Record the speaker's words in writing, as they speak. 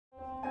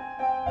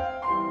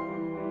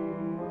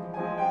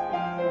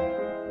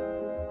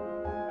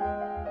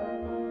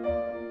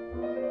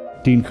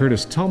Dean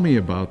Curtis, tell me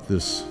about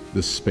this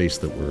space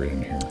that we're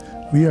in here.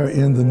 We are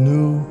in the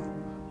new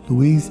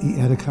Louise E.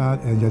 Endicott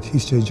and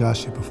Yatish J.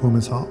 Joshi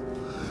Performance Hall.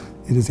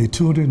 It is a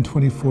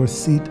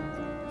 224-seat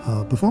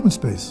performance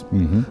space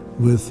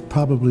with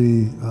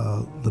probably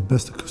the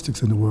best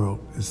acoustics in the world.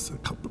 It's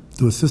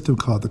through a system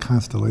called the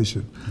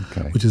Constellation,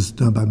 which is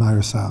done by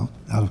Meyer Sound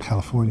out of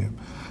California.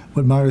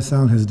 What Meyer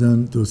Sound has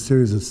done through a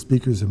series of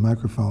speakers and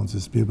microphones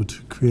is be able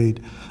to create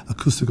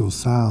acoustical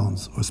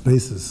sounds or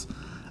spaces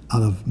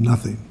out of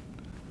nothing.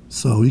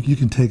 So you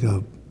can take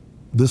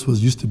this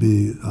used to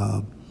be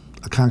a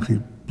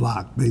concrete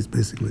block,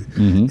 basically.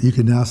 You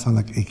can now sound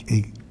like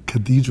a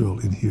cathedral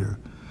in here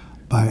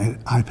by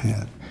an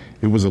iPad.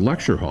 It was a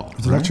lecture hall. It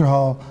was a lecture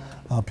hall.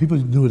 People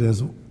knew it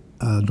as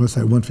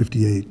Northside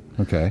 158.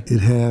 Okay. It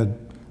had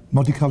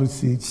multicolored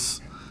seats,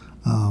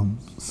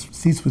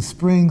 seats with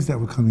springs that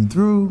were coming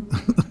through.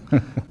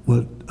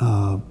 What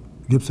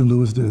Gibson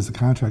Lewis did as a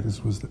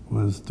contractors was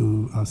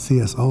through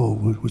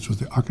CSO, which was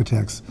the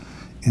architects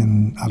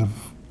out of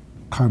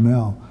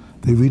Carmel.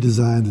 They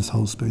redesigned this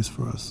whole space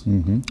for us,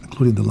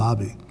 including the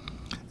lobby.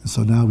 And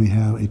so now we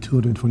have a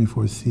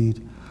 224-seat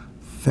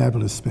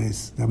fabulous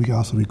space that we can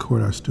also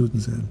record our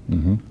students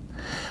in.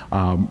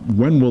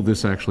 When will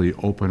this actually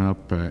open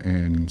up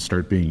and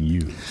start being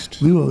used?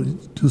 We will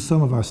do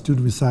some of our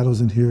student recitals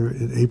in here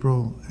in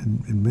April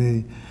and in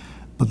May,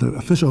 but the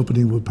official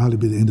opening will probably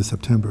be the end of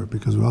September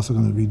because we're also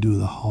going to redo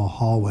the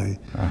hallway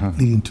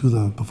leading to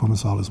the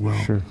performance hall as well.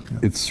 Sure. Yeah.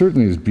 It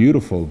certainly is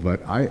beautiful,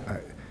 but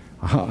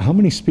how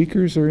many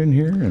speakers are in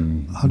here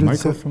and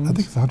microphones? I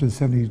think it's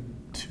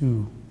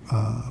 172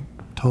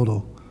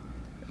 total.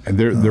 And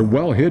they're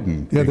well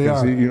hidden. Yeah, they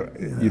are.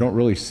 You don't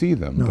really see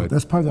them. No, but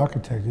that's part of the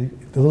architecture.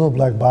 The little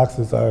black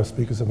boxes are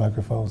speakers and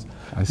microphones.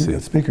 I see.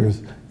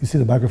 Speakers, you see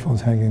the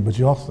microphones hanging, but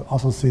you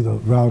also see the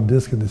round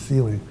disc in the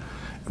ceiling.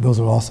 And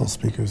those are also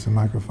speakers and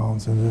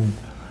microphones. And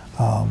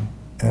then,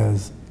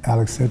 as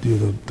Alex said to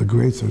you, the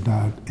grates are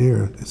not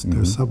air,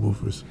 they're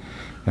subwoofers.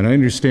 And I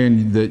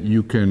understand that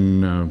you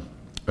can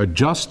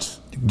adjust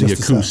the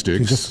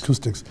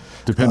acoustics,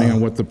 depending on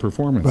what the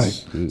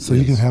performance is. So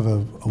you can have a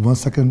 1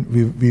 second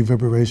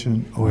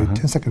reverberation or a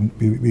 10-second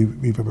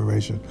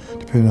reverberation,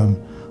 depending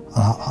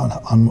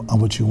on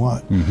what you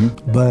want.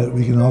 But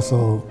we can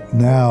also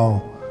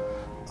now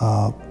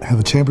have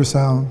a chamber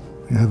sound,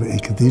 we can have a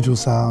cathedral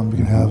sound, we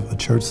can have a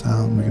church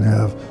sound, we can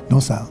have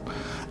no sound.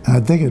 And I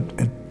think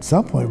at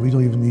some point we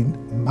don't even need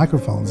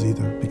microphones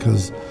either,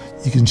 because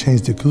you can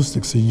change the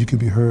acoustics so you can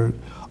be heard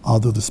all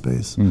through the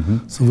space.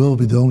 So we'll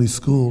be the only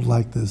school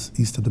like this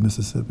east of the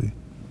Mississippi.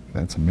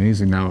 That's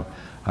amazing. Now,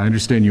 I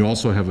understand you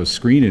also have a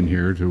screen in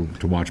here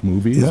to watch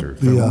movies or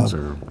films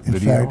or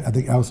video. In fact, I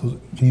think Alex will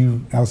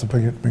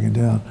bring it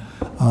down.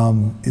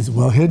 It's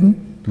well hidden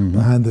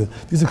behind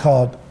these are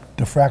called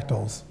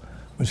diffractals,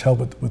 which help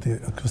with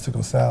the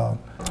acoustical sound.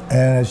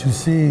 And as you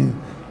see,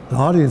 the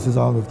audience is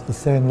on the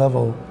same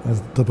level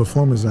as the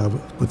performers are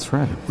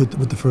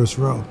with the first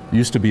row.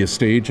 Used to be a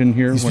stage in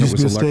here when it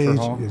was a lecture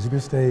hall? It used to be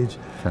a stage.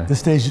 Okay. This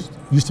stage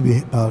used to be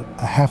about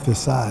half this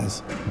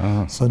size.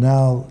 So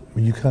now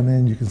when you come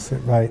in, you can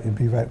sit right and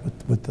be right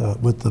with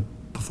the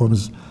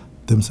performers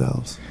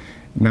themselves.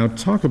 Now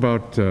talk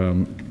about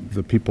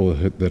the people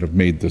that have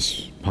made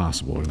this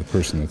possible, or the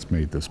person that's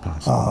made this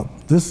possible.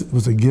 This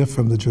was a gift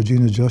from the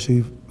Georgina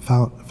Joshi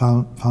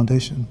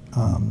Foundation.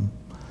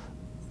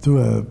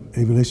 Through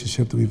a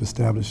relationship that we've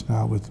established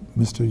now with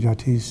Mr.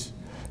 Yatish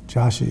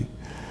Joshi,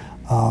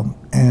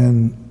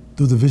 and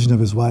through the vision of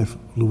his wife,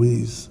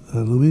 Louise.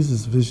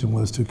 Louise's vision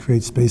was to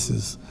create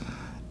spaces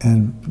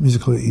and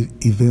musical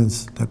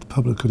events that the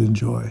public could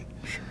enjoy.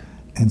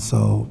 And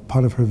so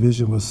part of her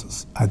vision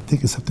was, I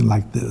think it's something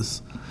like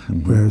this,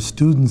 where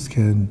students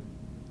can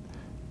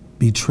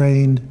be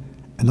trained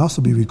and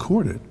also be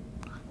recorded.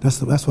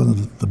 That's one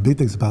of the big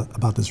things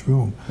about this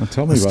room. Well,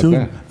 tell me about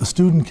that. A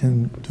student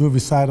can do a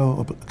recital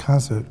or a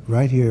concert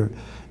right here,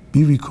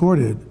 be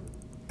recorded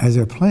as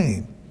they're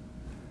playing,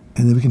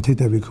 and then we can take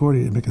that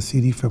recording and make a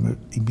CD from it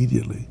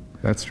immediately.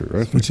 That's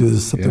terrific. Which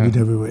is something we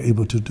never were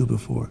able to do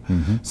before.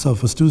 So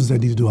for students that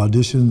need to do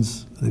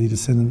auditions, they need to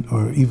send in,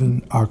 or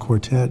even our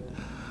quartet,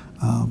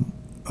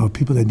 or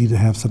people that need to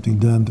have something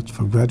done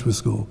for graduate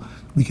school,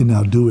 we can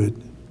now do it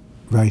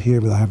right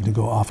here without having to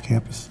go off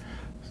campus.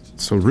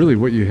 So really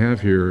what you have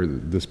here,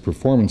 this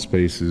performance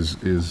space is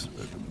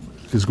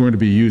going to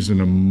be used in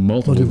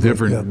multiple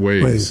different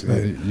ways.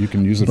 You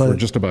can use it for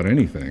just about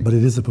anything. But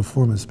it is a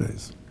performance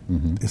space.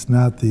 It's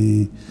not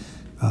the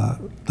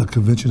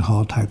convention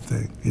hall type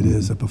thing. It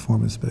is a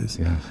performance space.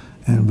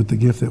 And with the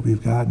gift that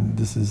we've gotten,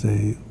 this is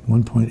a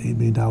 $1.8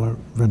 million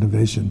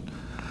renovation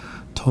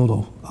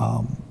total.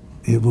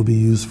 It will be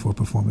used for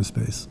performance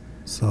space.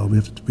 So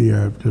we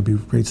are going to be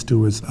great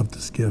stewards of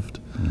this gift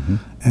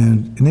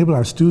and enable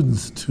our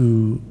students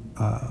to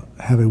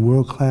have a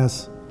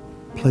world-class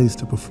place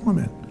to perform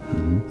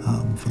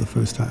in for the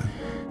first time.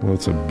 Well,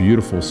 it's a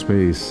beautiful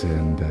space,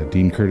 and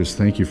Dean Curtis,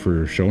 thank you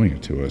for showing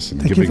it to us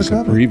and giving us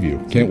a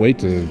preview. Can't wait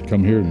to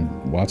come here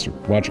and watch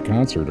a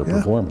concert or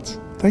performance.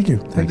 Thank you.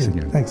 Thanks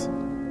again. Thanks.